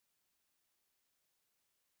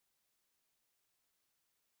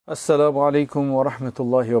Assalamu alaikum wa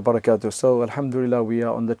rahmatullahi wa barakatuh. So, Alhamdulillah, we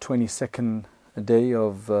are on the 22nd day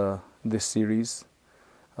of this series.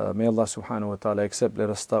 May Allah subhanahu wa ta'ala accept. Let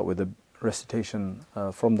us start with a recitation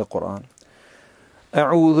from the Quran.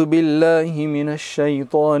 أعوذ بالله من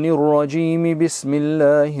الشيطان الرجيم بسم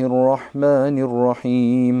الله الرحمن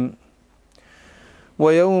الرحيم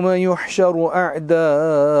ويوم يحشر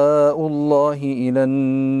أعداء الله إلى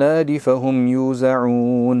النار فهم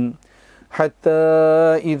يوزعون حتى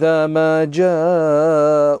إذا ما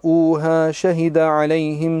جاءوها شهد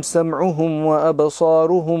عليهم سمعهم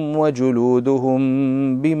وأبصارهم وجلودهم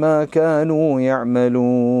بما كانوا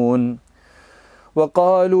يعملون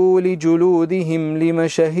وقالوا لجلودهم لم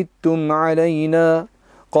شهدتم علينا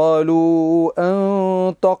قالوا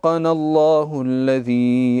أنطقنا الله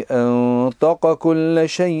الذي أنطق كل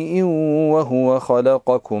شيء وهو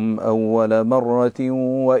خلقكم أول مرة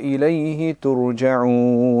وإليه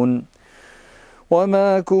ترجعون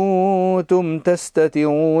وما كنتم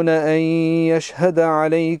تستترون أن يشهد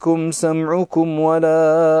عليكم سمعكم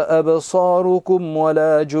ولا أبصاركم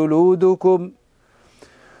ولا جلودكم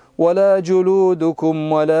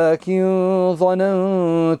ولكن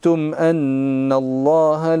ظننتم أن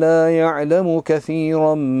الله لا يعلم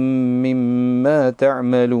كثيرا مما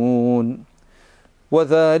تعملون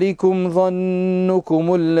وذلكم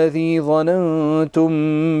ظنكم الذي ظننتم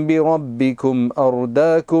بربكم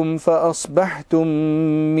أرداكم فأصبحتم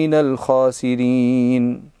من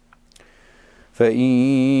الخاسرين فإن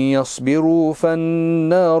يصبروا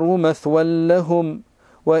فالنار مثوى لهم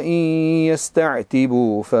وإن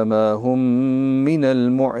يستعتبوا فما هم من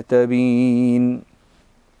المعتبين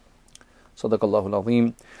صدق الله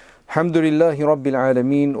العظيم الحمد لله رب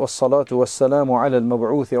العالمين والصلاة والسلام على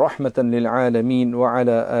المبعوث رحمة للعالمين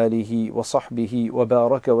وعلى آله وصحبه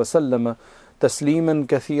وبارك وسلم تسليما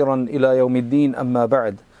كثيرا إلى يوم الدين أما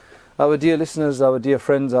بعد. Our dear listeners, our dear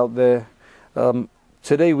friends out there,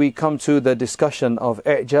 today we come to the discussion of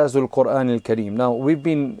I'jazul Quran al-Kareem. Now we've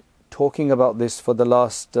been talking about this for the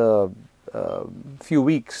last few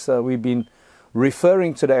weeks. We've been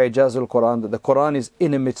referring to the I'jazul Quran, that the Quran is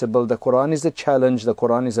inimitable, the Quran is a challenge, the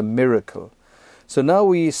Quran is a miracle. So now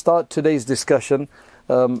we start today's discussion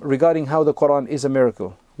regarding how the Quran is a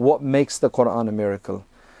miracle. What makes the Quran a miracle?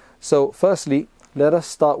 So firstly, let us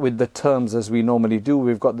start with the terms as we normally do.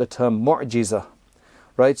 We've got the term mu'jiza,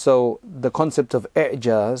 right? So the concept of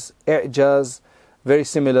i'jaz, very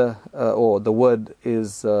similar, or the word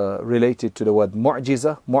is related to the word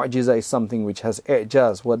mu'jiza. Mu'jiza is something which has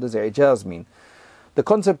i'jaz. What does i'jaz mean? The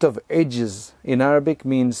concept of ajiz in Arabic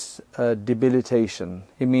means debilitation.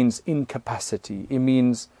 It means incapacity. It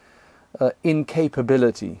means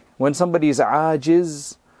incapability. When somebody is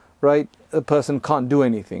ajiz, right, a person can't do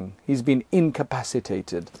anything. He's been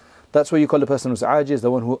incapacitated. That's what you call a person who's ajiz, the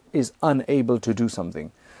one who is unable to do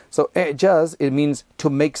something. So i'jaz, it means to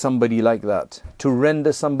make somebody like that, to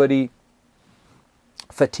render somebody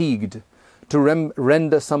fatigued, to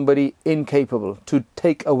render somebody incapable, to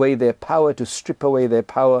take away their power, to strip away their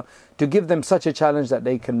power, to give them such a challenge that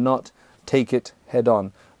they cannot take it head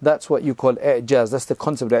on. That's what you call i'jaz. That's the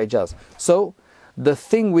concept of i'jaz. So the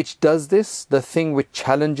thing which does this, the thing which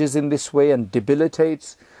challenges in this way and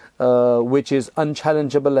debilitates, which is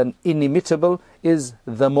unchallengeable and inimitable, is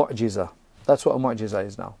the mu'jiza. That's what a mu'jiza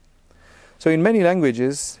is now. So in many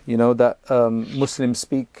languages, you know, that Muslims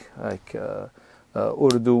speak, like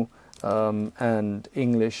Urdu and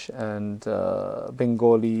English and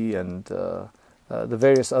Bengali and the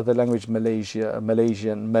various other languages,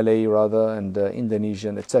 Malaysian, Malay rather, and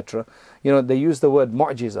Indonesian, etc. You know, they use the word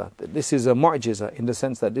mu'jiza. This is a mu'jiza in the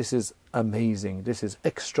sense that this is amazing, this is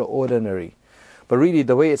extraordinary. But really,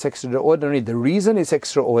 the way it's extraordinary, the reason it's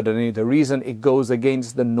extraordinary, the reason it goes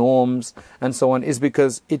against the norms and so on, is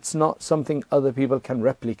because it's not something other people can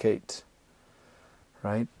replicate.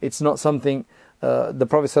 Right? It's not something, the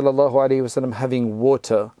Prophet ﷺ having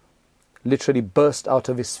water literally burst out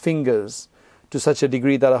of his fingers to such a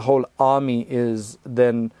degree that a whole army is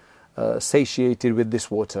then satiated with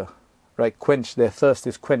this water. Right? Quenched, their thirst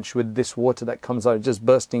is quenched with this water that comes out, just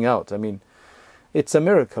bursting out. I mean, it's a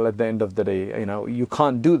miracle at the end of the day. You know, you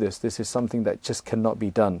can't do this. This is something that just cannot be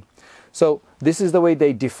done. So this is the way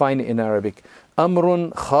they define it in Arabic.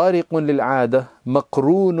 أمر خارق للعادة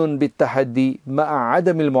مقرون بالتحدي مع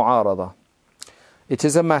عدم المعارضة. It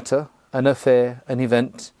is a matter, an affair, an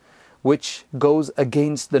event which goes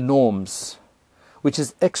against the norms, which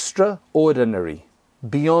is extraordinary,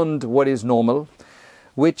 beyond what is normal,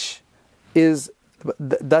 which is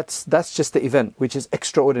that's just the event which is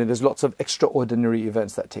extraordinary. There's lots of extraordinary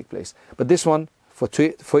events that take place, but this one, for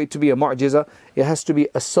it to be a mu'jiza, it has to be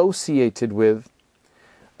associated with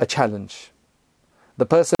a challenge. The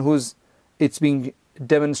person who's it's being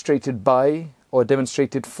demonstrated by or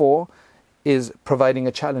demonstrated for is providing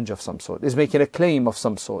a challenge of some sort, is making a claim of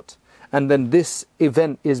some sort. And then this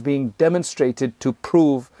event is being demonstrated to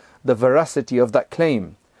prove the veracity of that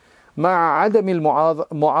claim. مع عدم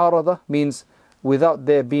المعارضة means without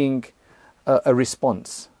there being a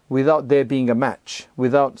response, without there being a match,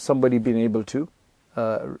 without somebody being able to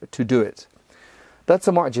do it. That's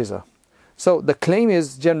a mu'jiza. So the claim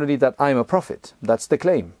is generally that I'm a prophet. That's the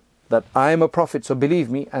claim, that I'm a prophet, so believe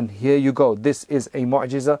me, and here you go. This is a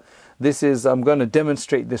mu'jiza. This is, I'm going to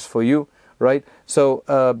demonstrate this for you, right? So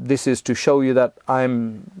this is to show you that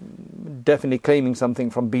I'm definitely claiming something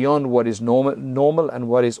from beyond what is normal and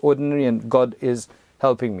what is ordinary, and God is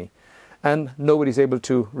helping me. And nobody's able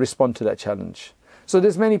to respond to that challenge. So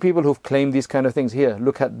there's many people who've claimed these kind of things. Here,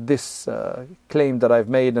 look at this claim that I've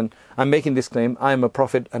made, and I'm making this claim, I'm a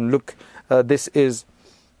prophet, and look, this is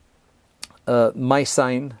my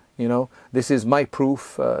sign, you know, this is my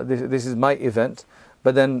proof, this is my event.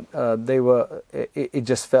 But then it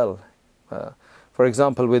just fell. For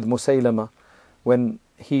example, with Musaylama, when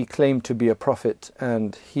he claimed to be a prophet,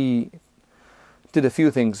 and he did a few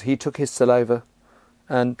things. He took his saliva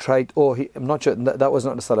and tried, I'm not sure, that was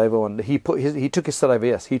not the saliva one. He took his saliva,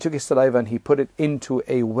 yes. He took his saliva and he put it into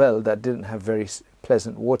a well that didn't have very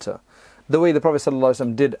pleasant water. The way the Prophet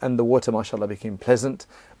ﷺ did, and the water, mashallah, became pleasant.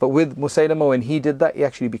 But with Musaylama, when he did that, it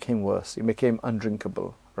actually became worse. It became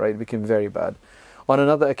undrinkable, right? It became very bad. On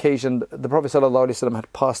another occasion, the Prophet ﷺ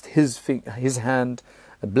had passed his hand,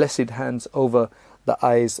 blessed hands, over the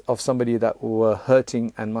eyes of somebody that were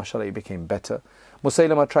hurting, and mashallah, it became better.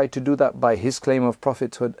 Musaylama tried to do that by his claim of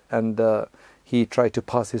prophethood, and he tried to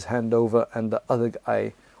pass his hand over, and the other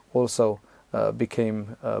eye also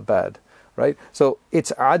became bad. Right? So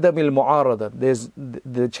it's عدم المعارضة.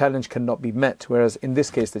 The challenge cannot be met, whereas in this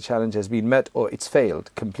case the challenge has been met, or it's failed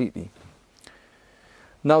completely.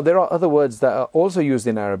 Now there are other words that are also used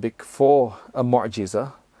in Arabic for a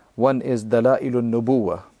mu'jiza. One is dalailun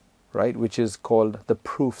nubuwah, right, which is called the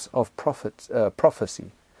proofs of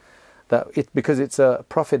prophecy. Because it's a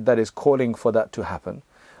prophet that is calling for that to happen,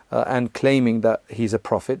 and claiming that he's a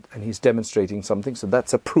prophet and he's demonstrating something, so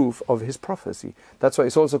that's a proof of his prophecy. That's why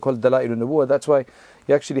it's also called dalailun nubuwah. That's why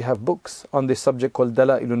you actually have books on this subject called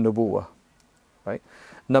dalailun nubuwah, right?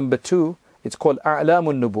 Number two, it's called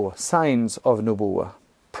a'lamun nubuwah, signs of nubuwah,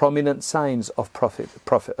 prominent signs of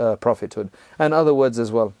prophethood, and other words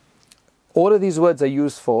as well. All of these words are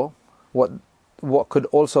used for what could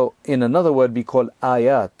also in another word be called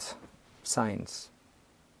ayat, signs,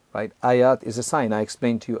 right? Ayat is a sign. I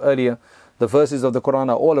explained to you earlier, the verses of the Quran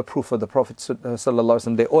are all a proof of the Prophet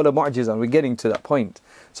ﷺ. They're all a mu'jiza, and we're getting to that point.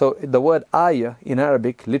 So the word ayah in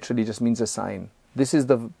Arabic literally just means a sign. This is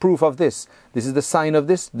the proof of this. This is the sign of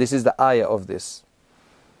this. This is the ayah of this.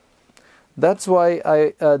 That's why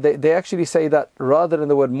they actually say that rather than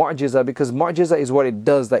the word mu'jiza, because mu'jiza is what it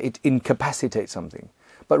does, that it incapacitates something.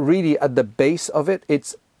 But really at the base of it,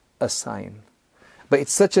 it's a sign. But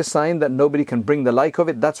it's such a sign that nobody can bring the like of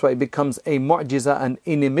it. That's why it becomes a mu'jiza, an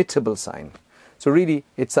inimitable sign. So really,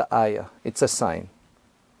 it's a ayah, it's a sign.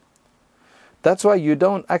 That's why you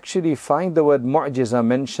don't actually find the word mu'jiza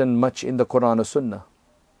mentioned much in the Quran or Sunnah.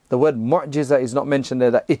 The word mu'jiza is not mentioned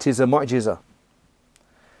there, that it is a mu'jiza.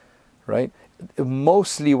 Right?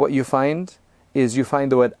 Mostly what you find is you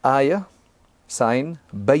find the word ayah, sign,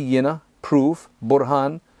 bayyina, proof,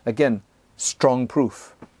 burhan, again, strong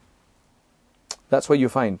proof. That's what you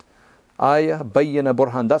find. Ayah, bayyina,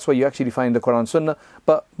 burhan. That's what you actually find in the Quran Sunnah.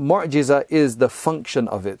 But mu'jiza is the function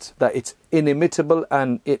of it, that it's inimitable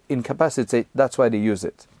and it incapacitates. That's why they use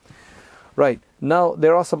it. Right. Now,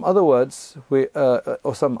 there are some other words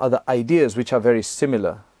or some other ideas which are very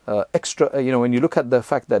similar. When you look at the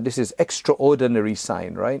fact that this is extraordinary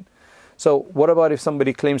sign, right? So what about if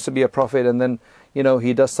somebody claims to be a prophet and then,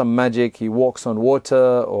 he does some magic, he walks on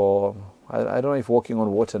water, or I don't know if walking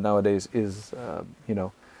on water nowadays is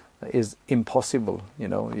impossible.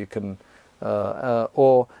 You can,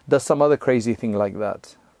 or does some other crazy thing like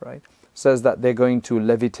that, right? Says that they're going to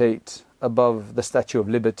levitate above the Statue of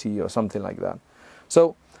Liberty or something like that.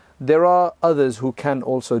 So there are others who can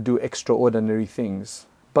also do extraordinary things,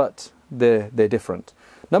 but they're different.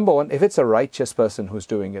 Number one, if it's a righteous person who's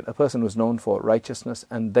doing it, a person who's known for righteousness,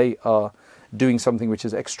 and they are doing something which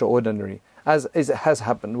is extraordinary, as it has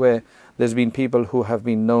happened, where there's been people who have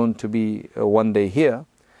been known to be one day here,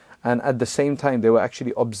 and at the same time they were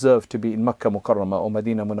actually observed to be in Makkah Mukarramah or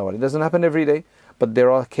Medina Munawwara. It doesn't happen every day, but there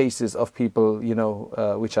are cases of people,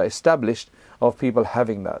 which are established, of people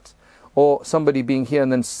having that. Or somebody being here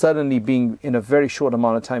and then suddenly being in a very short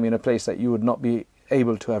amount of time in a place that you would not be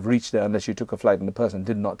able to have reached there unless you took a flight, and the person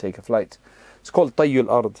did not take a flight. It's called tayyul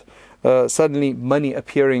ard. Suddenly money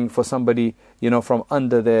appearing for somebody, from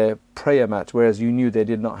under their prayer mat, whereas you knew they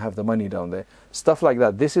did not have the money down there. Stuff like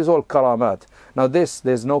that. This is all karamat. Now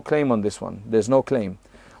there's no claim on this one. There's no claim.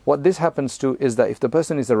 What this happens to is that if the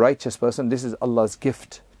person is a righteous person, this is Allah's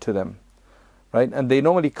gift to them. Right? And they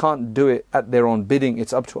normally can't do it at their own bidding.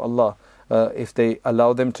 It's up to Allah if they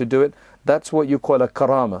allow them to do it. That's what you call a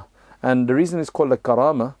karama. And the reason it's called a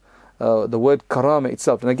karama, the word karama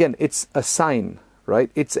itself, and again, it's a sign, right?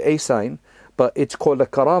 It's a sign, but it's called a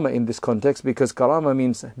karama in this context because karama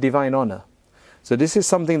means divine honor. So this is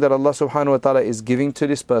something that Allah subhanahu wa ta'ala is giving to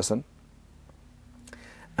this person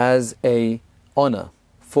as a honor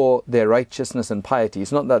for their righteousness and piety.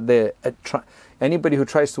 It's not that anybody who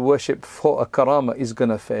tries to worship for a karama is going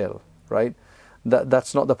to fail, right?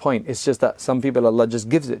 That's not the point. It's just that some people, Allah just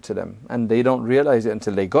gives it to them and they don't realize it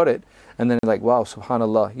until they got it, and then like, wow,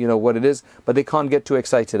 subhanallah, what it is, but they can't get too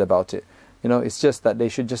excited about it. It's just that they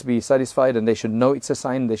should just be satisfied and they should know it's a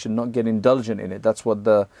sign. They should not get indulgent in it. That's what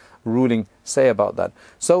the ruling say about that.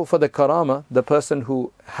 So for the karama, the person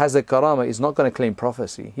who has a karama is not going to claim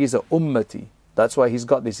prophecy. He's a ummati. That's why he's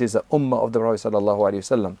got this. He's a ummah of the Prophet sallallahu alaihi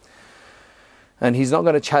wasallam. And he's not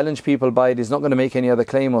going to challenge people by it. He's not going to make any other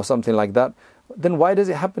claim or something like that. Then why does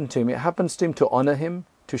it happen to him? It happens to him to honor him,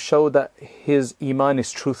 to show that his iman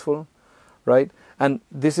is truthful, right? And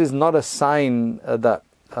this is not a sign that,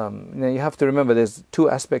 you have to remember there's two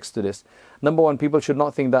aspects to this. Number one, people should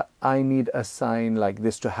not think that I need a sign like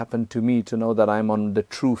this to happen to me to know that I'm on the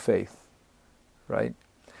true faith, right?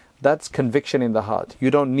 That's conviction in the heart.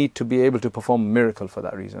 You don't need to be able to perform a miracle for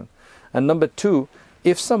that reason. And number two,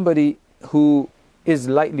 if somebody who is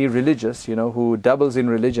lightly religious, who dabbles in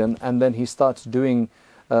religion, and then he starts doing,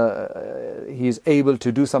 he's able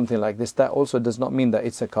to do something like this, that also does not mean that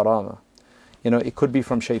it's a karama. It could be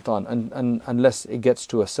from shaitan, and unless it gets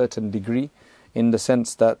to a certain degree, in the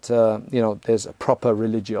sense that, there's a proper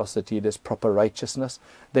religiosity, there's proper righteousness,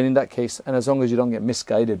 then in that case, and as long as you don't get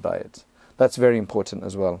misguided by it, that's very important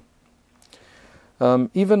as well.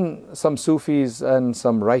 Even some Sufis and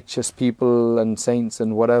some righteous people and saints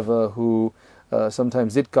and whatever who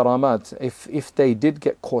sometimes did karamat, if they did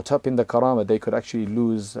get caught up in the karama, they could actually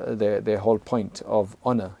lose their whole point of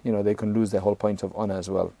honor. They can lose their whole point of honor as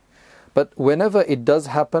well. But whenever it does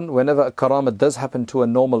happen, whenever a karama does happen to a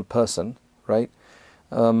normal person, right,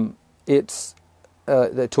 it's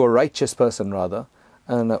to a righteous person rather,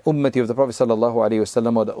 and ummati of the Prophet sallallahu alaihi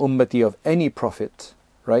wasallam, or the ummati of any prophet,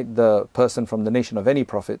 right, the person from the nation of any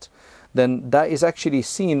prophet, then that is actually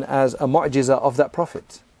seen as a mu'jiza of that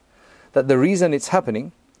prophet. That the reason it's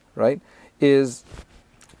happening, right, is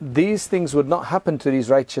these things would not happen to these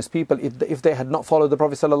righteous people if they had not followed the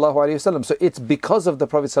Prophet sallallahu alaihi wasallam. So it's because of the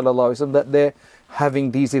Prophet sallallahu alaihi wasallam that they're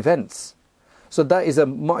having these events. So that is a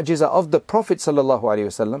mu'jiza of the Prophet sallallahu alaihi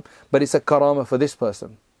wasallam, but it's a karama for this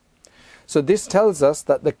person. So this tells us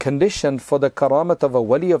that the condition for the karamat of a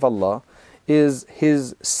wali of Allah is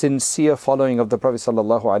his sincere following of the Prophet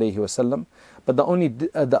sallallahu alaihi wasallam. But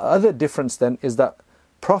the other difference then is that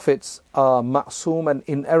prophets are ma'soom and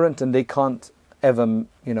inerrant, and they can't ever,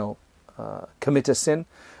 commit a sin,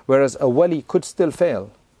 whereas a wali could still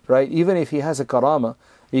fail, right? Even if he has a karama,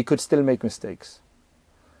 he could still make mistakes.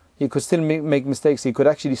 He could still make mistakes. He could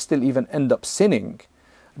actually still even end up sinning.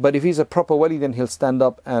 But if he's a proper wali, then he'll stand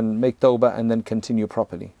up and make tawbah and then continue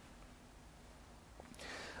properly.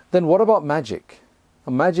 Then what about magic?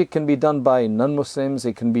 Magic can be done by non-Muslims,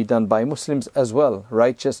 it can be done by Muslims as well,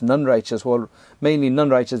 righteous, non-righteous, well, mainly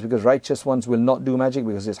non-righteous, because righteous ones will not do magic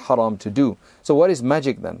because it's haram to do. So what is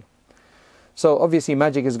magic then? So obviously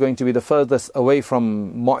magic is going to be the furthest away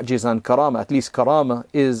from mu'jiza and karama. At least karama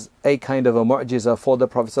is a kind of a mu'jiza for the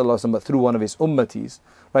Prophet ﷺ, but through one of his ummatis,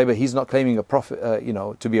 right? But he's not claiming a prophet,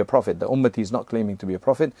 to be a prophet. The ummati is not claiming to be a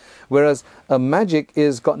prophet, whereas magic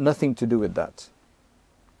is got nothing to do with that.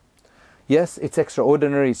 Yes, it's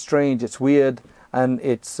extraordinary, it's strange, it's weird, and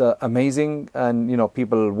it's amazing, and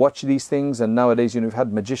people watch these things, and nowadays you've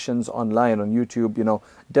had magicians online on YouTube,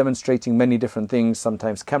 demonstrating many different things,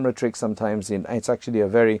 sometimes camera tricks, sometimes it's actually a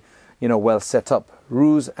very well set up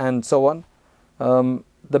ruse and so on.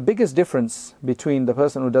 The biggest difference between the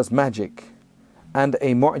person who does magic and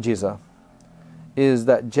a mu'jiza is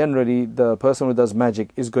that generally the person who does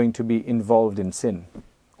magic is going to be involved in sin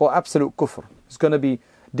or absolute kufr. It's going to be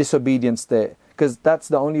disobedience there, because that's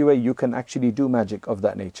the only way you can actually do magic of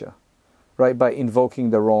that nature, right? By invoking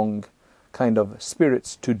the wrong kind of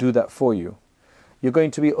spirits to do that for you. You're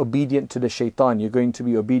going to be obedient to the shaitan, you're going to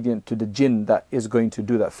be obedient to the jinn that is going to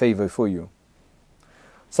do that favor for you.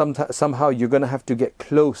 Somehow you're going to have to get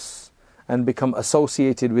close and become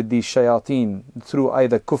associated with these shayateen through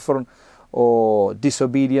either kufr or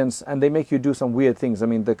disobedience, and they make you do some weird things. I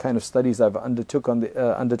mean, the kind of studies I've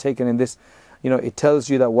undertaken in this, it tells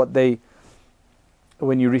you that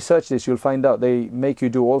when you research this, you'll find out they make you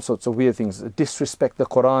do all sorts of weird things. Disrespect the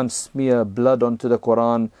Quran, smear blood onto the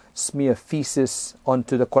Quran, smear feces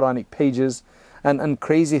onto the Quranic pages, and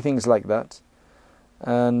crazy things like that.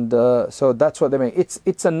 And so that's what they make.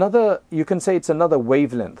 It's another, you can say it's another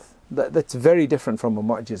wavelength that's very different from a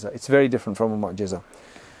mu'jiza. It's very different from a mu'jiza.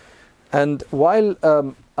 And while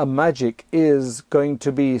a magic is going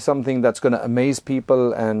to be something that's going to amaze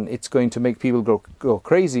people and it's going to make people go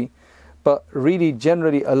crazy, but really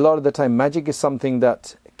generally a lot of the time magic is something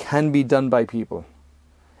that can be done by people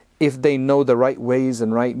if they know the right ways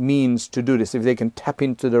and right means to do this, if they can tap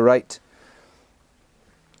into the right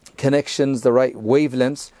connections, the right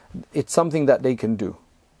wavelengths. It's something that they can do.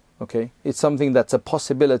 Okay, it's something that's a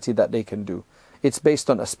possibility that they can do. It's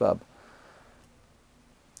based on asbab.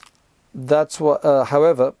 That's what.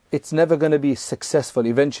 However, it's never going to be successful.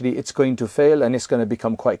 Eventually, it's going to fail, and it's going to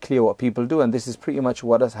become quite clear what people do. And this is pretty much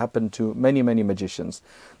what has happened to many magicians.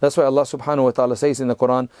 That's why Allah Subhanahu wa Taala says in the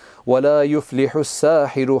Quran, "وَلَا يُفْلِحُ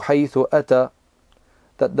السَّاحِرُ حَيْثُ أَتَى,"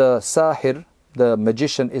 that the sahir, the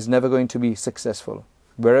magician, is never going to be successful.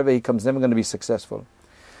 Wherever he comes, never going to be successful.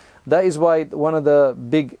 That is why one of the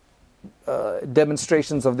big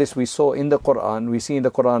demonstrations of this we saw in the Quran. We see in the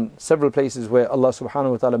Quran several places where Allah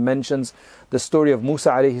subhanahu wa ta'ala mentions the story of Musa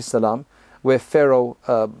alayhi salam, where Pharaoh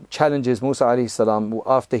challenges Musa alayhi salam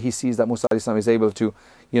after he sees that Musa alayhi salam is able to,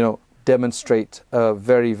 demonstrate a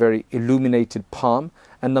very, very illuminated palm,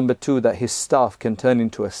 and number two, that his staff can turn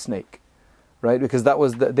into a snake, right? Because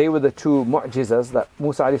they were the two mu'jizas that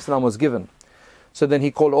Musa alayhi salam was given. So then he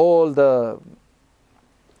called all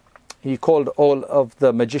of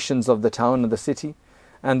the magicians of the town and the city,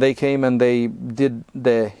 and they came and they did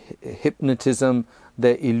their hypnotism,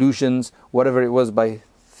 their illusions, whatever it was, by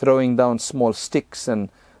throwing down small sticks and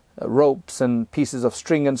ropes and pieces of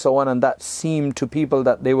string and so on, and that seemed to people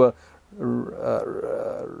that they were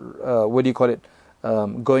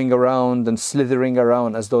going around and slithering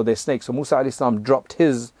around as though they're snakes. So Musa alayhi salam dropped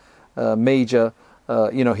his major,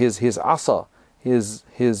 his asa, his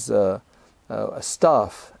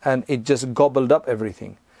staff, and it just gobbled up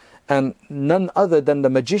everything. And none other than the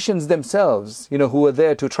magicians themselves, who were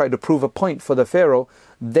there to try to prove a point for the Pharaoh,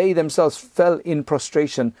 they themselves fell in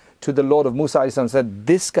prostration to the Lord of Musa alayhi salam, said,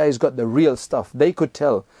 this guy's got the real stuff. They could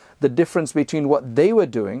tell the difference between what they were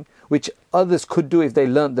doing, which others could do if they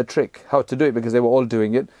learnt the trick, how to do it, because they were all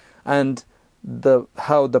doing it, and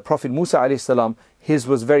how the Prophet Musa alayhi salam, his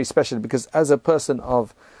was very special, because as a person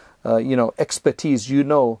of expertise,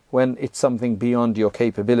 when it's something beyond your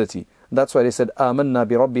capability. That's why they said, "Amanna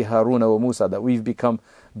bi Rabbi Haruna wa Musa," that we've become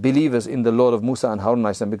believers in the Lord of Musa and Harun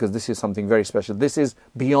alayhi salam, because this is something very special. This is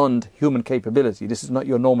beyond human capability. This is not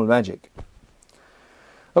your normal magic.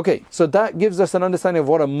 Okay, so that gives us an understanding of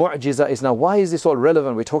what a mu'jiza is. Now, why is this all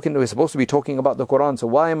relevant? We're supposed to be talking about the Quran, so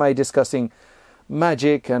why am I discussing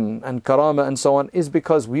magic and karama and so on? Is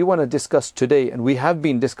because we want to discuss today, and we have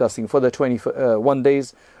been discussing for the 21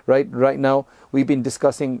 days, right now, we've been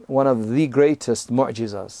discussing one of the greatest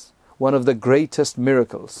mu'jizas, one of the greatest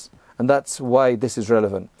miracles, and that's why this is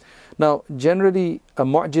relevant. Now, generally, a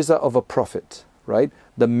mu'jiza of a prophet, right?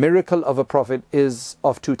 The miracle of a prophet is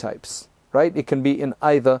of two types, right? It can be in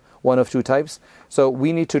either one of two types. So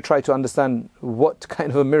we need to try to understand what kind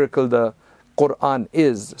of a miracle the Quran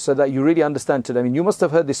is, so that you really understand today. I mean, you must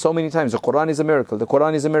have heard this so many times. The Quran is a miracle. The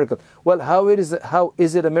Quran is a miracle. Well, how is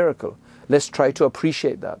it a miracle? Let's try to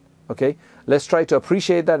appreciate that. Okay, let's try to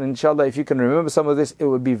appreciate that. And inshallah, if you can remember some of this, it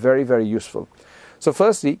would be very, very useful. So,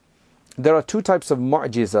 firstly, there are two types of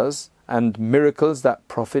mu'jizas and miracles that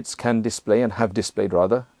prophets can display and have displayed,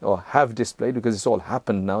 because it's all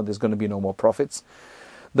happened now. There's going to be no more prophets.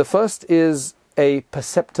 The first is a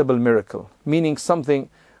perceptible miracle, meaning something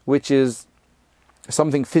which is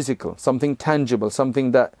something physical, something tangible,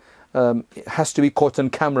 something that has to be caught on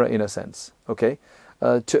camera in a sense, okay,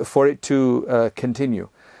 for it to continue.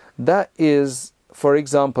 That is, for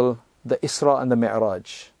example, the Isra and the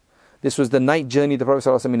Mi'raj. This was the night journey, the Prophet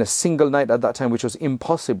ﷺ, in a single night at that time, which was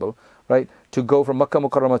impossible, right, to go from Makkah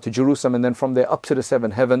Mukarramah to Jerusalem and then from there up to the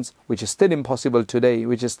seven heavens, which is still impossible today,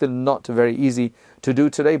 which is still not very easy to do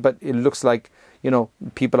today, but it looks like,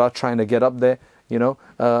 people are trying to get up there,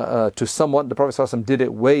 to somewhat. The Prophet ﷺ did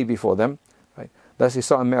it way before them, right? That's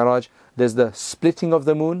Isra and Mi'raj. There's the splitting of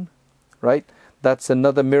the moon, right? That's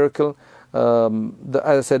another miracle. As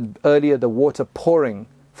I said earlier, the water pouring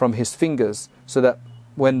from his fingers, so that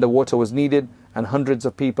when the water was needed, and hundreds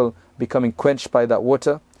of people becoming quenched by that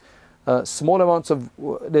water. Small amounts of,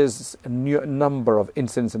 there's a number of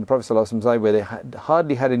incidents in the Prophet ﷺ's life where they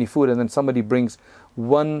hardly had any food, and then somebody brings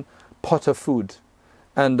one pot of food,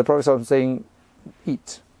 and the Prophet ﷺ saying,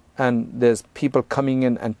 eat. And there's people coming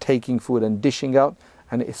in and taking food and dishing out,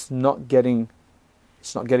 and it's not getting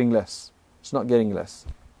less. It's not getting less.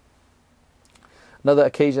 Another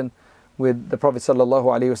occasion with the Prophet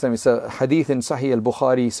ﷺ, it's a hadith in Sahih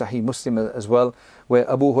al-Bukhari, Sahih Muslim as well, where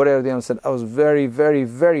Abu Hurairah said, I was very, very,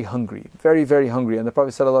 very hungry, very, very hungry. And the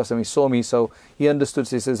Prophet ﷺ, he saw me, so he understood.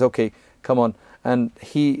 So he says, okay, come on. And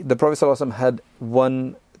the Prophet ﷺ had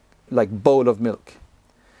one bowl of milk,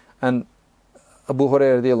 and Abu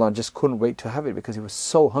Hurairah just couldn't wait to have it because he was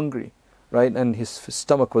so hungry, right? And his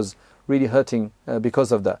stomach was really hurting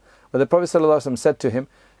because of that. But the Prophet ﷺ said to him,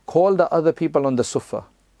 call the other people on the sufa,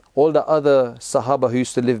 all the other Sahaba who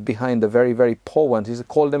used to live behind, the very, very poor ones. He said,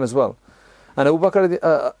 call them as well. And Abu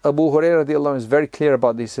Hurairah is very clear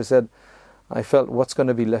about this. He said, I felt, what's going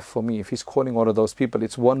to be left for me? If he's calling all of those people,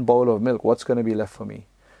 it's one bowl of milk, what's going to be left for me?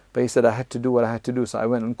 But he said, I had to do what I had to do. So I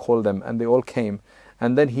went and called them, and they all came.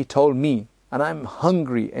 And then he told me, and I'm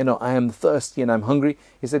hungry, I am thirsty and I'm hungry.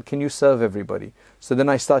 He said, can you serve everybody? So then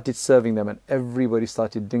I started serving them, and everybody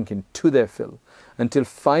started drinking to their fill, until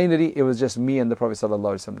finally it was just me and the Prophet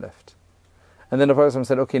ﷺ left. And then the Prophet ﷺ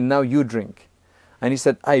said, okay, now you drink. And he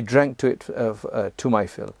said, I drank to it to my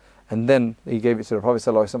fill. And then he gave it to the Prophet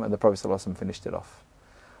ﷺ, and the Prophet ﷺ finished it off.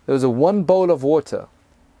 There was one bowl of milk.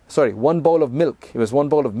 It was one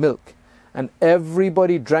bowl of milk. And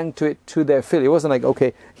everybody drank to it to their fill. It wasn't like,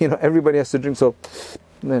 okay, everybody has to drink, so,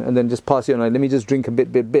 and then just pass it on, let me just drink a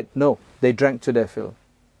bit. No, they drank to their fill.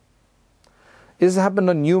 This has happened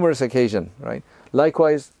on numerous occasions, right?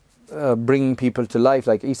 Likewise, bringing people to life,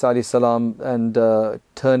 like Isa alayhi salam, and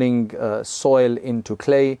turning soil into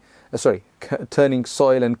clay, turning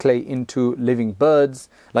soil and clay into living birds,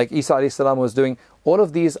 like Isa alayhi salam was doing. All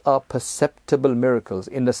of these are perceptible miracles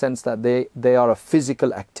in the sense that they are a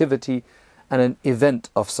physical activity and an event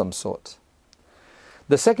of some sort.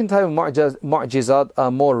 The second type of mu'jizat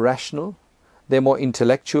are more rational, they're more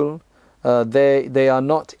intellectual, they are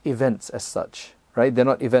not events as such, right? They're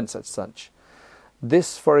not events as such.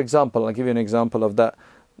 This, for example, I'll give you an example of that.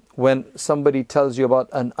 When somebody tells you about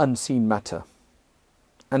an unseen matter,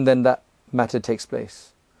 and then that matter takes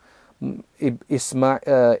place. Isa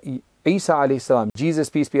alayhi salam, Jesus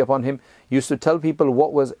peace be upon him, used to tell people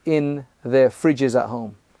what was in their fridges at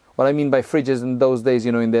home. What I mean by fridges in those days,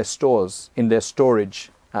 in their stores, in their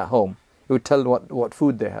storage at home. He would tell what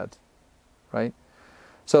food they had, right?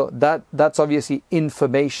 So that's obviously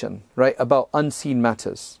information, right, about unseen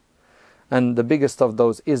matters. And the biggest of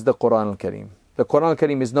those is the Quran al-Kareem. The Quran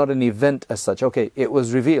al-Kareem is not an event as such. Okay, it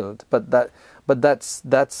was revealed, but that's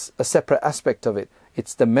a separate aspect of it.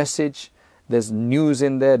 It's the message. There's news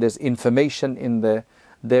in there, there's information in there,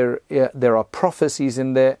 there are prophecies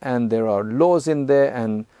in there, and there are laws in there,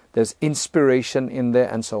 and there's inspiration in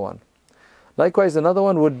there, and so on. Likewise, another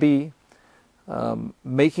one would be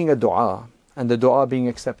making a dua, and the dua being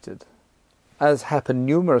accepted, as happened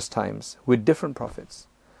numerous times with different prophets.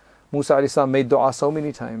 Musa alayhi salam made dua so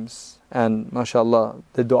many times, and mashallah,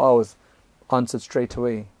 the dua was answered straight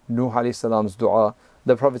away. Nuh alayhi salam's dua,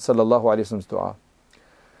 the Prophet sallallahu alayhi wasallam's dua.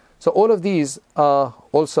 So all of these are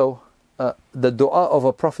also, the dua of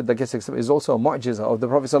a prophet that gets accepted is also a mu'jiza of the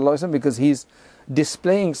Prophet ﷺ, because he's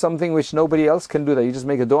displaying something which nobody else can do. That you just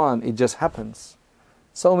make a dua and it just happens.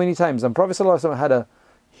 So many times. And Prophet ﷺ had a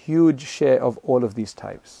huge share of all of these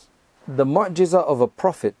types. The mu'jiza of a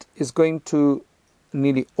prophet is going to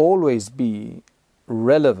nearly always be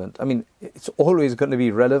relevant. I mean, it's always going to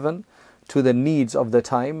be relevant to the needs of the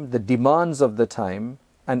time, the demands of the time,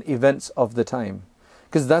 and events of the time.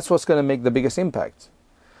 Because that's what's going to make the biggest impact.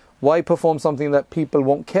 Why perform something that people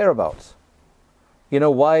won't care about?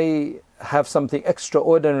 Why have something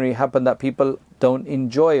extraordinary happen that people don't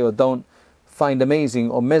enjoy or don't find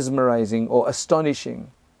amazing or mesmerizing or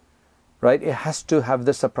astonishing? Right? It has to have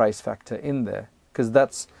the surprise factor in there, because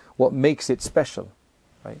that's what makes it special.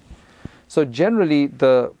 Right? So generally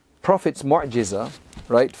the Prophet's mu'jiza,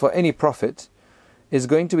 right, for any prophet, is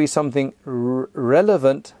going to be something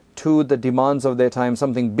relevant to the demands of their time,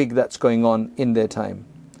 something big that's going on in their time.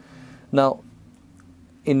 Now,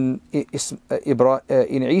 in Isa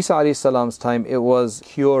alayhi salam's time, it was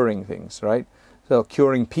curing things, right? So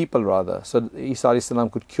curing people rather. So Isa alayhi salam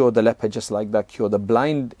could cure the leper just like that, cure the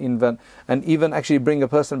blind, and even actually bring a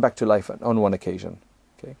person back to life on one occasion.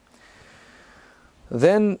 Okay.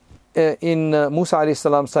 Then in Musa alayhi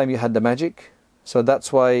salam's time, you had the magic. So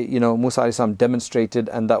that's why, Musa alayhi salam demonstrated,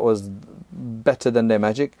 and that was better than their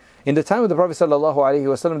magic. In the time of the Prophet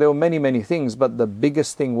ﷺ, there were many, many things, but the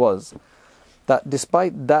biggest thing was that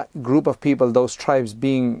despite that group of people, those tribes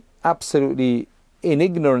being absolutely in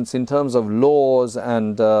ignorance in terms of laws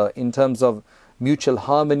and in terms of mutual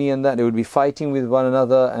harmony and that, they would be fighting with one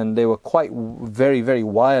another, and they were quite very, very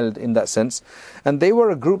wild in that sense. And they were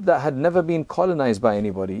a group that had never been colonized by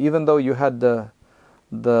anybody, even though you had the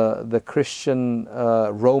Christian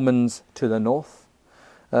Romans to the north,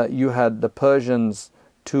 you had the Persians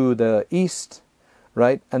to the east,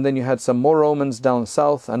 right? And then you had some more Romans down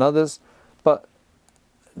south and others, but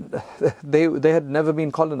they had never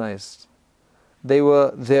been colonized. They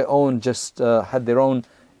were their own, just had their own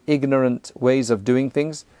ignorant ways of doing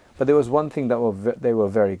things. But there was one thing that they were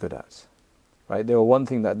very good at, right? There were one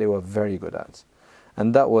thing that they were very good at,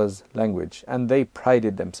 and that was language. And they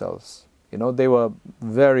prided themselves. You know, they were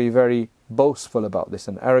very, very boastful about this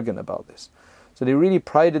and arrogant about this. So they really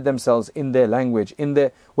prided themselves in their language.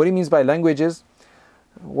 What he means by language is,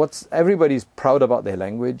 everybody's proud about their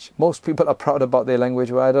language. Most people are proud about their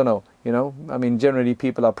language. Well, I don't know, I mean, generally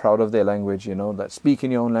people are proud of their language, that speak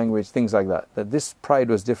in your own language, things like that. That this pride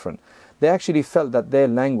was different. They actually felt that their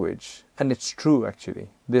language, and it's true actually,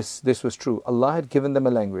 this was true. Allah had given them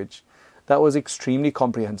a language that was extremely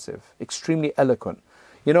comprehensive, extremely eloquent.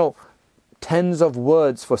 Tens of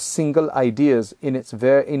words for single ideas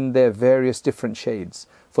in their various different shades.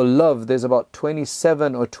 For love, there's about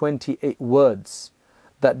 27 or 28 words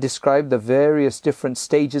that describe the various different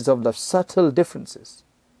stages of love, subtle differences,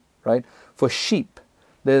 right? For sheep,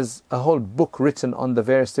 there's a whole book written on the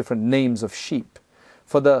various different names of sheep.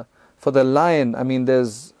 For the lion, I mean,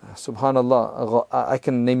 there's, subhanallah, I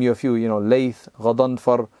can name you a few, Layth,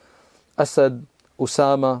 Ghadanfar, Asad,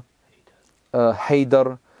 Usama,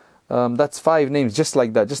 Haydar. That's 5 names, just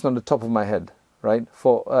like that, just on the top of my head, right?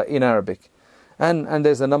 For in Arabic. And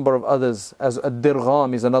there's a number of others, as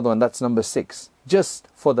Ad-Dirgham is another one, that's number 6, just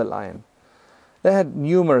for the lion. They had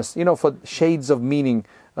numerous, for shades of meaning,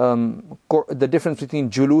 the difference between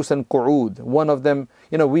julus and qu'ud. One of them,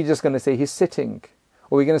 we're just going to say he's sitting,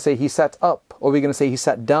 or we're going to say he sat up, or we're going to say he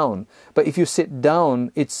sat down. But if you sit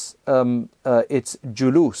down, it's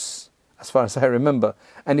julus, as far as I remember.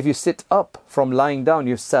 And if you sit up from lying down,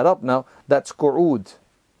 you've sat up now, that's qu'ud.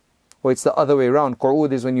 Or it's the other way around.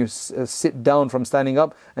 Qu'ud is when you sit down from standing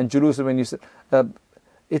up, and julus is when you sit.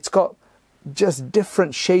 It's got just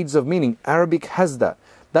different shades of meaning. Arabic has that.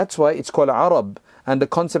 That's why it's called Arab. And the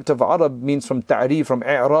concept of Arab means from ta'rif, from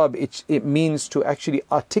i'rab, it means to actually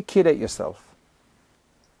articulate yourself.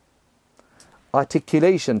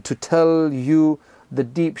 Articulation, to tell you the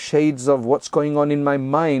deep shades of what's going on in my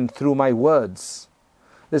mind through my words.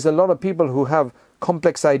 There's a lot of people who have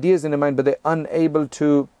complex ideas in their mind, but they're unable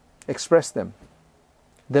to express them.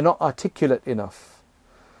 They're not articulate enough.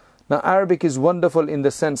 Now, Arabic is wonderful in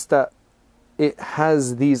the sense that it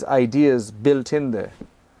has these ideas built in there.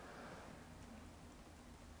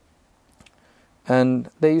 And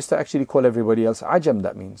they used to actually call everybody else ajam,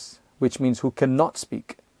 that means, which means who cannot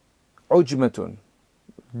speak. Ujmatun,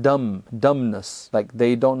 dumbness, like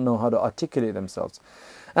they don't know how to articulate themselves.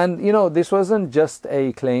 And this wasn't just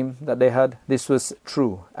a claim that they had, this was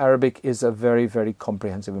true. Arabic is a very, very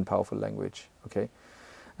comprehensive and powerful language, okay?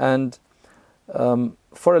 And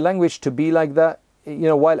for a language to be like that,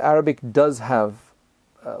 while Arabic does have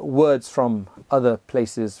words from other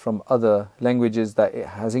places, from other languages that it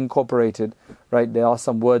has incorporated, right? There are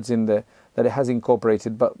some words in there that it has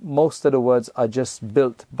incorporated, but most of the words are just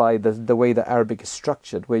built by the way that Arabic is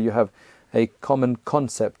structured, where you have a common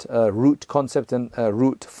concept, a root concept and a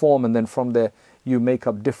root form, and then from there you make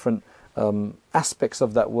up different aspects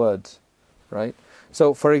of that word, right?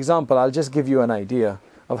 So, for example, I'll just give you an idea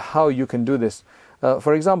of how you can do this.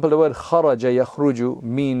 For example, the word kharaja yakhruju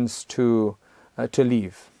means to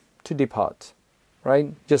leave, to depart,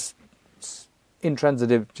 right? Just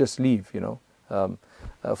intransitive, just leave,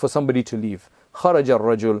 for somebody to leave. Kharaja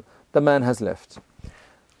ar-rajul, the man has left.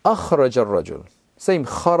 Akhraja ar-rajul, same,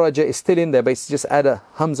 kharaja is still in there, but it's just add a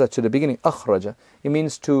hamza to the beginning. Akhraja, it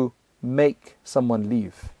means to make someone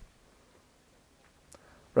leave,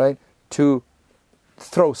 right? To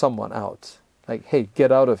throw someone out, like, hey,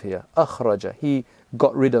 get out of here. Akhraja, he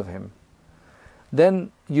got rid of him.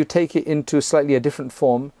 Then you take it into slightly a different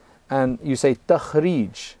form and you say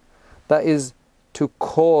takhrij. That is to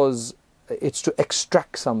cause, it's to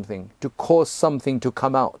extract something, to cause something to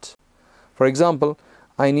come out. For example,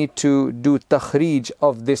 I need to do takhrij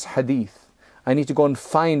of this hadith. I need to go and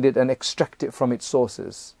find it and extract it from its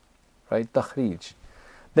sources, right? Takhrij.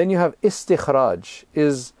 Then you have istikhraj,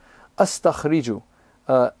 is astakhriju.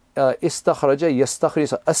 Istakhraja,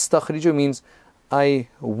 yastakhrij. Astakhriju means I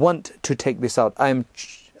want to take this out. I'm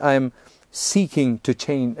I'm seeking to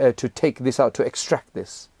change, to take this out, to extract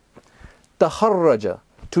this. Taharraja,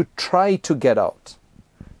 to try to get out,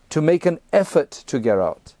 to make an effort to get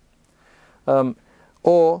out,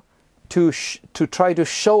 or to try to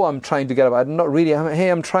show I'm trying to get out. I'm not really. Hey,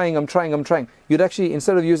 I'm trying. You'd actually,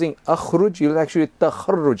 instead of using akhruj, you'd actually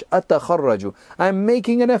takharruj, atakharraju. I'm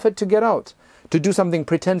making an effort to get out, to do something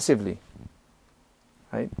pretensively.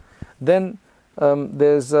 Right? Then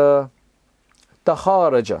there's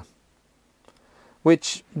taharaja,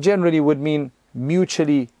 which generally would mean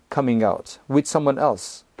mutually coming out with someone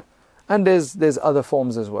else. And there's other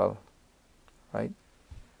forms as well, right?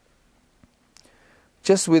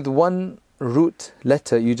 Just with one root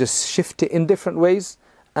letter, you just shift it in different ways,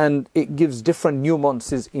 and it gives different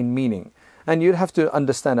nuances in meaning. And you'd have to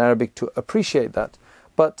understand Arabic to appreciate that.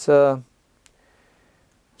 But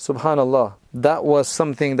subhanallah, that was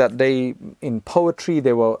something that they, in poetry,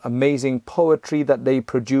 there were amazing poetry that they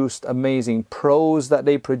produced, amazing prose that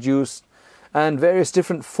they produced, and various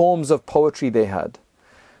different forms of poetry they had.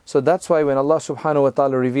 So that's why when Allah subhanahu wa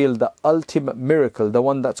ta'ala revealed the ultimate miracle, the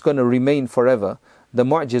one that's going to remain forever, the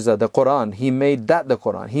mu'jiza, the Quran, He made that the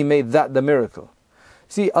Quran. He made that the miracle.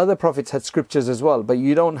 See, other prophets had scriptures as well, but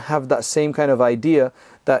you don't have that same kind of idea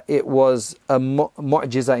that it was a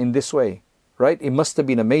mu'jiza in this way, right? It must have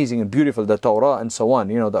been amazing and beautiful, the Torah and so on,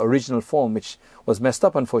 the original form, which was messed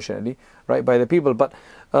up, unfortunately, right, by the people. But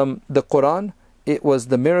the Quran, it was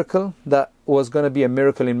the miracle that was going to be a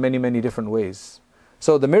miracle in many, many different ways.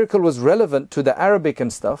 So the miracle was relevant to the Arabic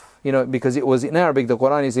and stuff, because it was in Arabic. The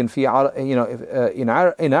Quran is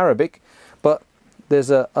in Arabic, but there's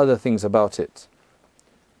other things about it.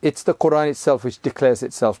 It's the Quran itself which declares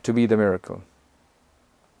itself to be the miracle.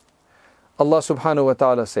 Allah subhanahu wa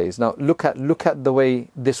ta'ala says, now look at the way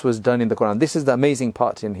this was done in the Quran. This is the amazing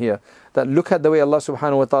part in here, that look at the way Allah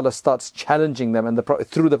subhanahu wa ta'ala starts challenging them and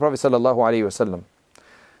through the Prophet sallallahu alaihi wasallam.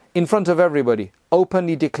 In front of everybody,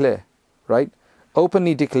 openly declare, right?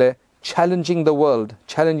 Openly declare, challenging the world,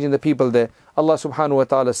 challenging the people there. Allah subhanahu wa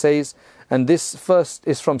ta'ala says, and this first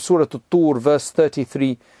is from Surah At-Tur, verse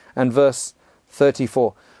 33 and verse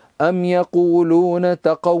 34. أَمْ يَقُولُونَ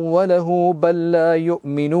تَقَوَّلَهُ بَلْ لَا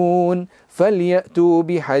يُؤْمِنُونَ فَلْيَأْتُوا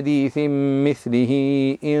بِحَدِيثٍ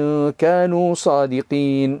مِثْلِهِ إِن كَانُوا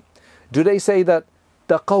صَادِقِينَ. Do they say that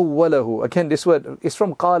تَقَوَّلَهُ, again this word is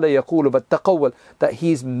from قَالَ يَقُولُ, but تَقَوَّل, that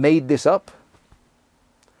he's made this up?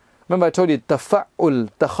 Remember I told you,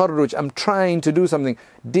 tafa'ul, takharruj, I'm trying to do something.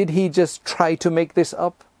 Did he just try to make this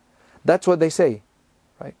up? That's what they say,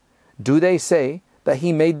 right? Do they say that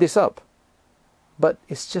he made this up? But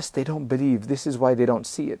it's just they don't believe. This is why they don't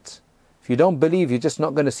see it. If you don't believe, you're just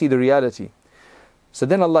not going to see the reality. So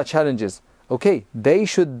then Allah challenges, okay, they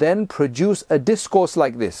should then produce a discourse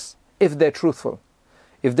like this, if they're truthful.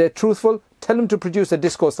 If they're truthful, tell them to produce a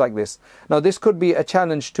discourse like this. Now this could be a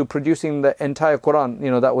challenge to producing the entire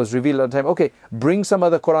Quran, that was revealed at the time. Okay, bring some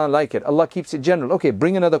other Quran like it. Allah keeps it general. Okay,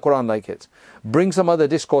 bring another Quran like it. Bring some other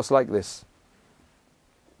discourse like this.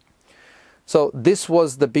 So this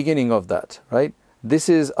was the beginning of that, right? This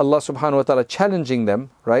is Allah subhanahu wa ta'ala challenging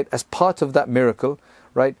them, right? As part of that miracle,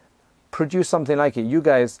 right? Produce something like it. You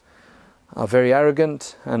guys are very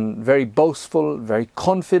arrogant and very boastful, very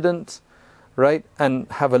confident, right? And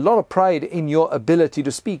have a lot of pride in your ability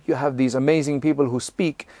to speak. You have these amazing people who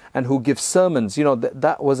speak and who give sermons.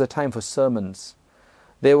 That was a time for sermons.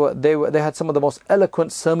 They had some of the most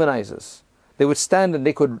eloquent sermonizers. They would stand and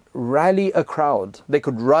they could rally a crowd. They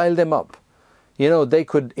could rile them up. They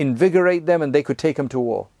could invigorate them and they could take them to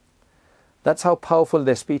war. That's how powerful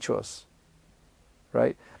their speech was,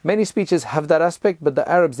 right? Many speeches have that aspect, but the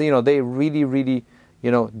Arabs, they really, really,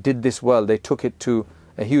 did this well. They took it to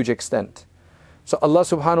a huge extent. So Allah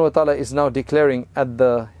subhanahu wa ta'ala is now declaring at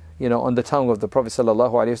the, on the tongue of the Prophet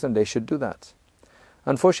sallallahu alaihi wasallam, they should do that.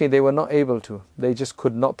 Unfortunately, they were not able to. They just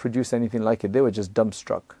could not produce anything like it. They were just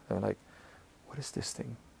dumbstruck. They were like, what is this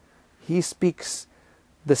thing? He speaks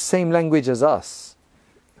the same language as us.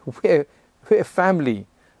 We're family.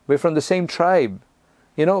 We're from the same tribe.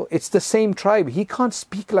 It's the same tribe. He can't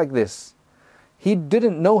speak like this. He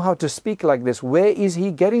didn't know how to speak like this. Where is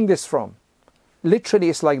he getting this from? Literally,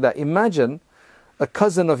 it's like that. Imagine a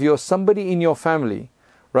cousin of yours, somebody in your family,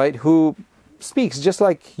 right, who speaks just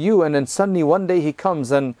like you, and then suddenly one day he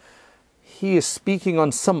comes and he is speaking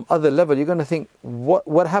on some other level. You're going to think,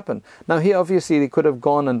 what happened? Now here, obviously, they could have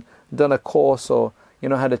gone and done a course or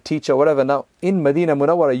had a teacher, whatever. Now, in Medina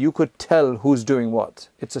Munawwara, you could tell who's doing what.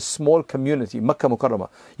 It's a small community, Makkah Mukarramah.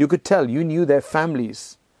 You could tell, you knew their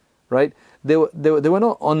families, right? They were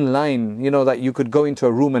not online, that you could go into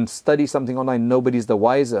a room and study something online. Nobody's the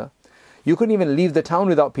wiser. You couldn't even leave the town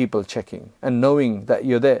without people checking and knowing that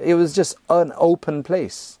you're there. It was just an open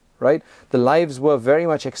place, right? The lives were very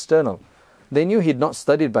much external. They knew he'd not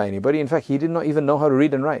studied by anybody. In fact, he did not even know how to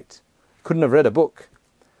read and write. Couldn't have read a book.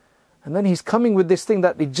 And then he's coming with this thing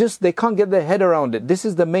that they can't get their head around it. This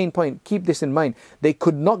is the main point. Keep this in mind. They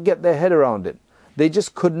could not get their head around it. They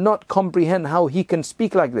just could not comprehend how he can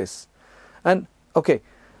speak like this. And, okay,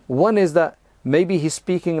 one is that maybe he's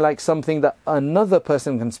speaking like something that another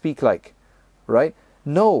person can speak like, right?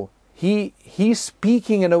 No, he's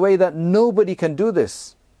speaking in a way that nobody can do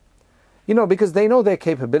this. Because they know their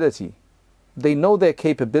capability. They know their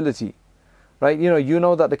capability, right? You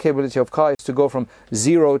know that the capability of car is to go from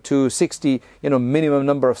 0 to 60, minimum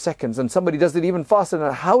number of seconds. And somebody does it even faster than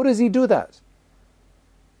that. How does he do that?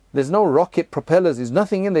 There's no rocket propellers. There's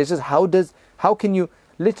nothing in there. It's just how can you,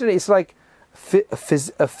 literally, it's like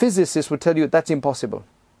a physicist would tell you that's impossible.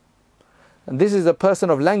 And this is a person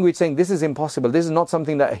of language saying this is impossible. This is not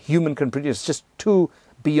something that a human can produce. It's just too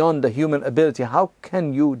beyond the human ability. How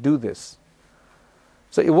can you do this?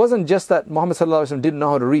 So it wasn't just that Muhammad sallallahu alaihi wasallam didn't know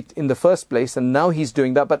how to read in the first place and now he's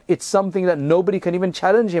doing that, but it's something that nobody can even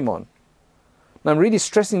challenge him on. Now I'm really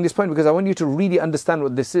stressing this point because I want you to really understand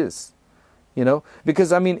what this is.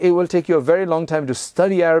 Because it will take you a very long time to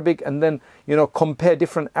study Arabic and then, compare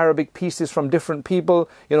different Arabic pieces from different people,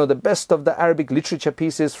 the best of the Arabic literature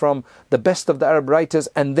pieces from the best of the Arab writers,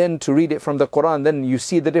 and then to read it from the Quran, then you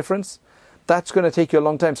see the difference. That's going to take you a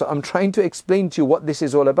long time. So I'm trying to explain to you what this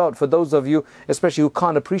is all about for those of you, especially who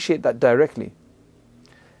can't appreciate that directly.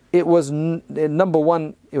 It was, number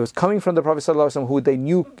one, it was coming from the Prophet ﷺ, who they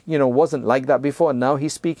knew, wasn't like that before, and now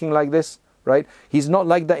he's speaking like this. Right? He's not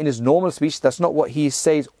like that in his normal speech. That's not what he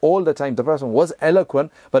says all the time. The Prophet was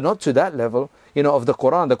eloquent, but not to that level, of the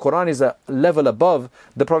Quran. The Quran is a level above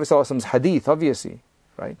the Prophet ﷺ's hadith, obviously.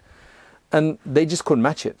 Right? And they just couldn't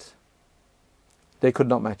match it. They could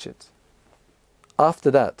not match it. After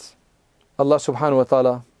that, Allah subhanahu wa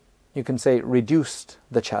ta'ala, you can say, reduced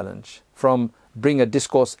the challenge from bring a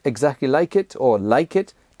discourse exactly like it or like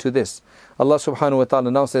it to this. Allah subhanahu wa ta'ala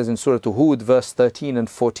now says in Surah Hud verse 13 and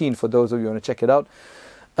 14, for those of you who want to check it out,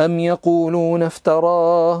 أَمْ يَقُولُونَ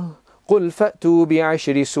افْتَرَاهُ قُلْ فَأْتُوا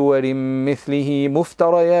بِعَشْرِ سُوَرٍ مِثْلِهِ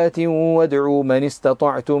مُفْتَرَيَاتٍ وَادْعُوا مَنِ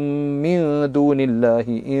اسْتَطَعْتُم مِّن دُونِ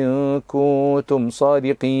اللَّهِ إِن كُنتُمْ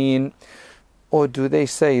صَادِقِينَ. Or do they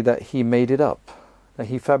say that he made it up, that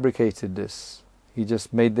he fabricated this, he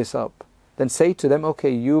just made this up? Then say to them, okay,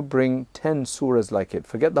 you bring 10 surahs like it.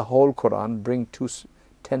 Forget the whole Quran, bring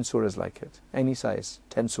 10 surahs like it, any size,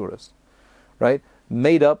 10 surahs, right?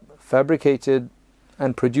 Made up, fabricated,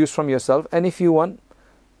 and produced from yourself. And if you want,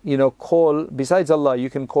 call, besides Allah, you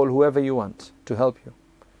can call whoever you want to help you.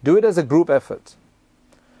 Do it as a group effort.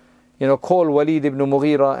 Call Walid ibn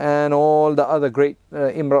Mughira and all the other great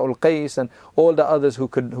Imra al-Qais and all the others who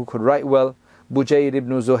could write well, Bujayd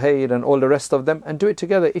ibn Zuhayr and all the rest of them, and do it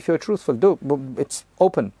together. If you're truthful, do it. It's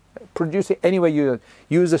open. Produce it anywhere you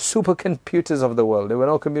use the supercomputers of the world. There were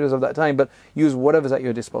no computers of that time, but use whatever's at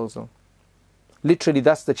your disposal. Literally,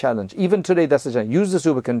 that's the challenge. Even today, that's the challenge. Use the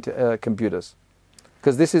supercomputers.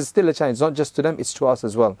 Because this is still a challenge. It's not just to them, it's to us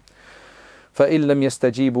as well. فَإِن لَمْ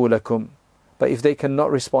يَسْتَجِيبُوا لَكُمْ. But if they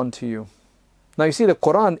cannot respond to you. Now you see, the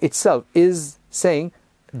Quran itself is saying,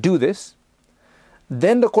 do this.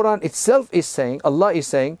 Then the Quran itself is saying, Allah is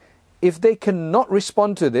saying, if they cannot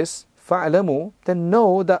respond to this, فَعْلَمُوا, then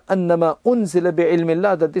know that أَنَّمَا أُنزِلَ بِعِلْمِ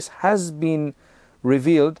اللَّهِ, that this has been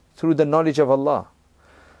revealed through the knowledge of Allah.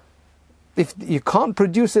 If you can't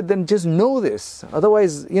produce it, then just know this.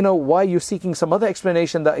 Otherwise, why are you seeking some other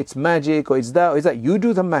explanation that it's magic or it's that or it's that? You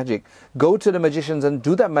do the magic. Go to the magicians and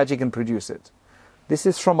do that magic and produce it. This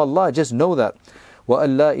is from Allah. Just know that.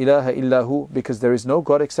 وَأَن لَا إِلَهَ إِلَّا هُ, because there is no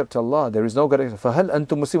God except Allah. There is no God except. فَهَلْ أَنْتُمْ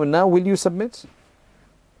مُسْلِمُونَ. Now will you submit?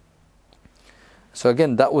 So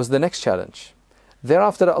again, that was the next challenge.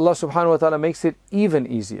 Thereafter, Allah subhanahu wa ta'ala makes it even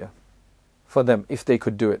easier for them if they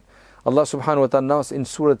could do it. Allah subhanahu wa ta'ala now in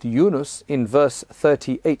Surah Yunus in verse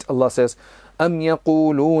 38, Allah says, أَمْ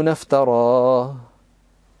يَقُولُونَ افْتَرَاهُ.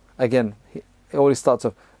 Again, it always starts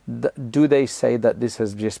off, do they say that this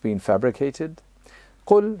has just been fabricated?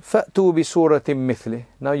 قُلْ فَأْتُوا بِسُورَةٍ مِثْلِهِ.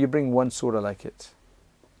 Now you bring one surah like it.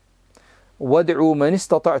 وَادْعُوا مَنِ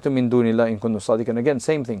اسْتَطَعْتُم مِّن دُونِ اللَّهِ إِن كُنتُمْ صَادِقِينَ. Again,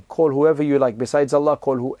 same thing. Call whoever you like. Besides Allah,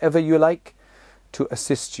 call whoever you like to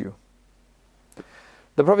assist you.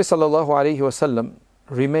 The Prophet ﷺ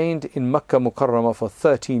remained in Makkah Mukarramah for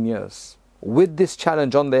 13 years with this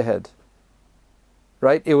challenge on their head.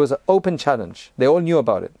 Right? It was an open challenge. They all knew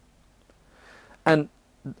about it. And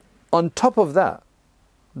on top of that,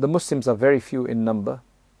 the Muslims are very few in number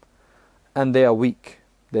and they are weak.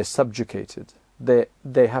 They're subjugated.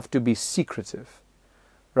 they have to be secretive,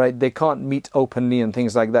 right? They can't meet openly and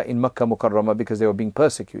things like that in Makkah Mukarramah because they were being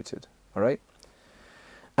persecuted, all right?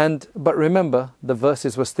 But remember, the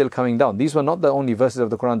verses were still coming down. These were not the only verses of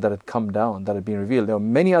the Quran that had come down, that had been revealed. There were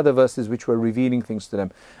many other verses which were revealing things to them.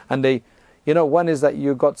 And they, one is that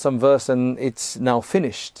you got some verse and it's now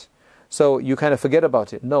finished, so you kind of forget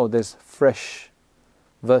about it. No, there's fresh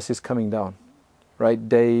verses coming down, right?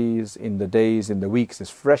 Days, in the weeks, there's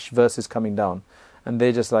fresh verses coming down. And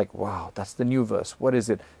they're just like, wow, that's the new verse. What is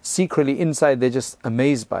it? Secretly inside, they're just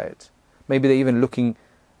amazed by it. Maybe they're even looking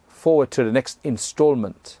forward to the next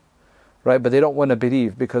installment, right? But they don't want to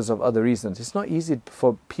believe because of other reasons. It's not easy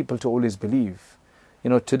for people to always believe.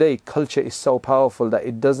 Today culture is so powerful that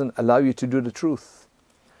it doesn't allow you to do the truth.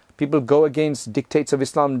 People go against dictates of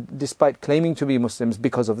Islam despite claiming to be Muslims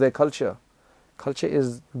because of their culture. Culture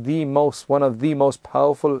is one of the most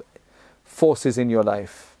powerful forces in your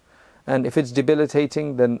life. And if it's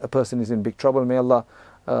debilitating, then a person is in big trouble. May Allah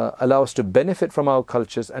allow us to benefit from our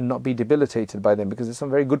cultures and not be debilitated by them, because there's some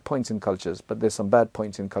very good points in cultures, but there's some bad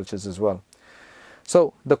points in cultures as well.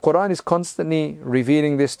 So the Quran is constantly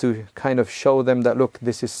revealing this to kind of show them that, look,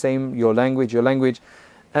 this is same, your language,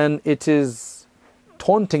 and it is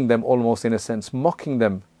taunting them almost, in a sense, mocking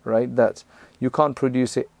them, right, that you can't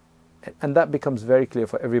produce it. And that becomes very clear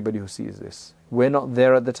for everybody who sees this. We're not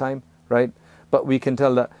there at the time, right, but we can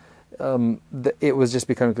tell that it was just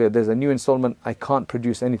becoming clear. There's a new installment. I can't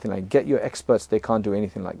produce anything like. Get your experts. They can't do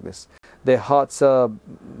anything like this. Their hearts are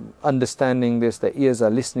understanding this. Their ears are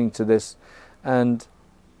listening to this. And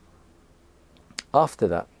after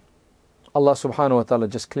that, Allah subhanahu wa ta'ala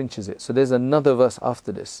just clinches it. So there's another verse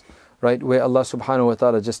after this, right, where Allah subhanahu wa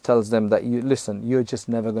ta'ala just tells them that, you're just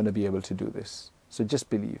never going to be able to do this. So just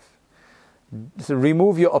believe. So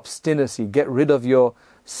remove your obstinacy. Get rid of your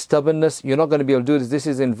stubbornness. You're not going to be able to do this. This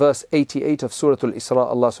is in verse 88 of Surah Al-Isra.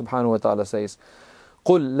 Allah subhanahu wa ta'ala says,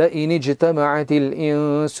 قُلْ لَئِنِ اجْتَمَعَتِ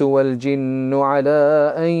الْإِنسُ وَالْجِنُّ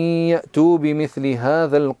عَلَىٰ أَن يَأْتُوا بِمِثْلِ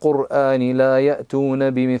هَذَا الْقُرْآنِ لَا